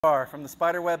From the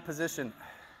spider web position.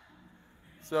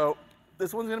 So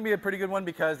this one's going to be a pretty good one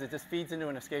because it just feeds into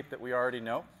an escape that we already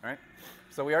know, right?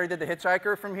 So we already did the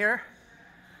hitchhiker from here,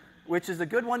 which is a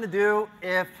good one to do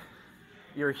if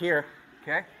you're here,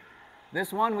 okay?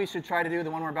 This one we should try to do, the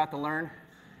one we're about to learn,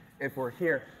 if we're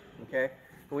here, okay?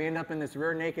 We end up in this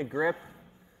rear naked grip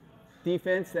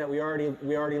defense that we already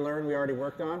learned, we already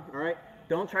worked on, all right?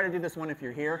 Don't try to do this one if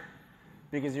you're here,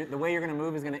 because the way you're going to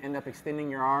move is going to end up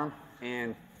extending your arm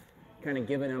and kind of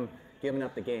giving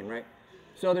up the game, right?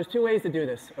 So there's two ways to do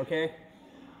this, okay?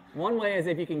 One way is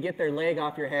if you can get their leg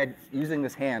off your head using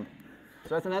this hand. So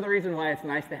that's another reason why it's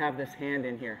nice to have this hand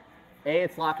in here. A,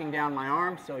 it's locking down my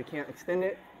arm so he can't extend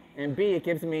it, and B, it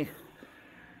gives me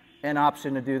an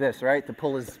option to do this, right? To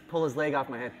pull his leg off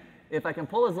my head. If I can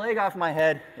pull his leg off my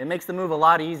head, it makes the move a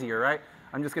lot easier, right?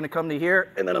 I'm just going to come to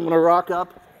here, and then I'm going to rock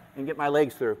up and get my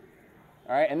legs through.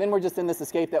 All right, and then we're just in this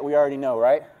escape that we already know,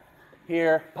 right?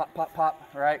 Here, pop, pop, pop,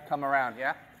 all right, come around,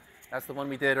 yeah? That's the one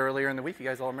we did earlier in the week. You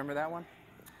guys all remember that one?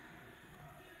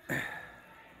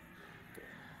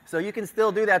 So you can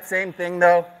still do that same thing,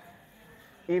 though,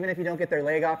 even if you don't get their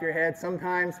leg off your head.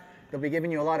 Sometimes they'll be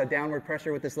giving you a lot of downward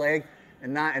pressure with this leg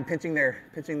and pinching their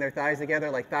thighs together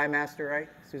like Thigh Master, right?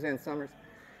 Suzanne Summers.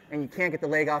 And you can't get the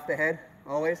leg off the head,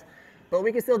 always. But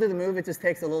we can still do the move. It just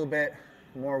takes a little bit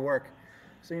more work.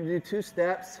 So you do 2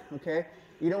 steps, okay?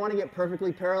 You don't want to get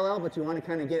perfectly parallel, but you want to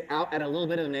kind of get out at a little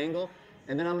bit of an angle.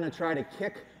 And then I'm going to try to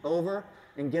kick over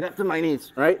and get up to my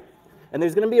knees, right? And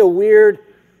there's going to be a weird,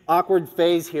 awkward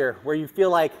phase here where you feel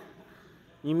like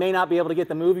you may not be able to get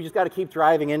the move. You just got to keep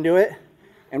driving into it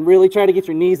and really try to get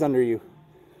your knees under you.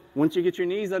 Once you get your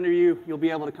knees under you, you'll be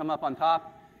able to come up on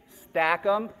top, stack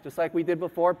them, just like we did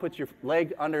before. Put your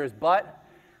leg under his butt,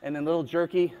 and then little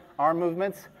jerky arm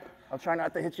movements. I'll try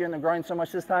not to hit you in the groin so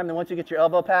much this time. Then once you get your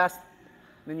elbow past,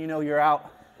 then you know you're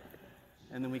out,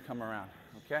 and then we come around,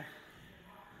 okay?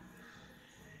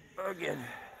 Again,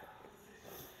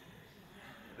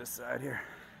 this side here.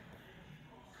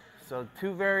 So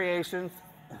 2 variations.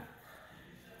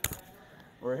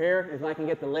 We're here. If I can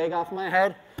get the leg off my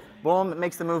head, boom, it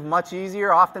makes the move much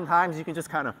easier. Oftentimes, you can just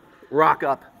kind of rock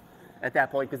up at that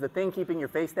point, because the thing keeping your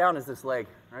face down is this leg,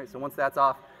 right? So once that's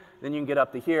off, then you can get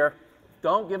up to here.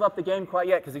 Don't give up the game quite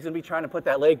yet, because he's going to be trying to put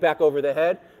that leg back over the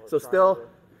head. So still,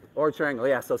 or triangle,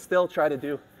 yeah. So still try to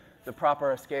do the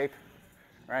proper escape,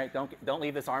 right? Don't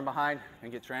leave this arm behind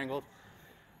and get triangled.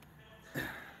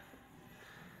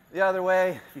 The other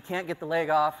way, if you can't get the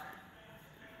leg off.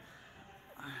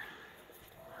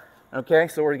 Okay,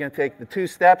 so we're going to take the 2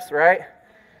 steps, right?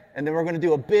 And then we're going to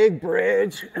do a big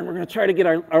bridge, and we're going to try to get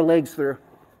our legs through.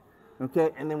 Okay,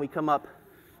 and then we come up,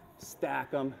 stack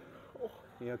them.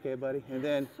 You okay, buddy? And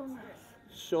then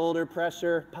shoulder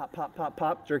pressure, pop, pop, pop,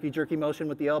 pop, jerky, jerky motion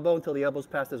with the elbow until the elbow's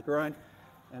past his groin.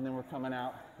 And then we're coming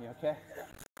out. You okay?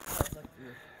 Sorry.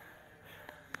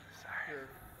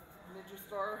 Ninja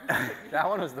Star. That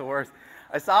one was the worst.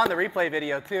 I saw in the replay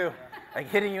video too, like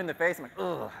hitting you in the face. I'm like,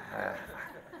 ugh.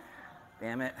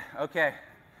 Damn it. Okay.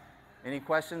 Any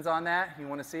questions on that? You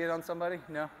want to see it on somebody?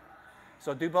 No?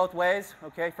 So do both ways.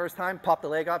 Okay, first time, pop the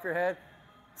leg off your head.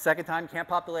 Second time, can't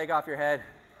pop the leg off your head.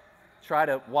 Try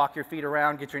to walk your feet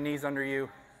around, get your knees under you,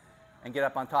 and get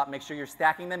up on top. Make sure you're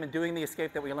stacking them and doing the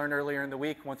escape that we learned earlier in the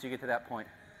week once you get to that point.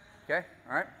 Okay?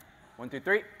 All right? 1, 2,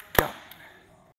 3, go.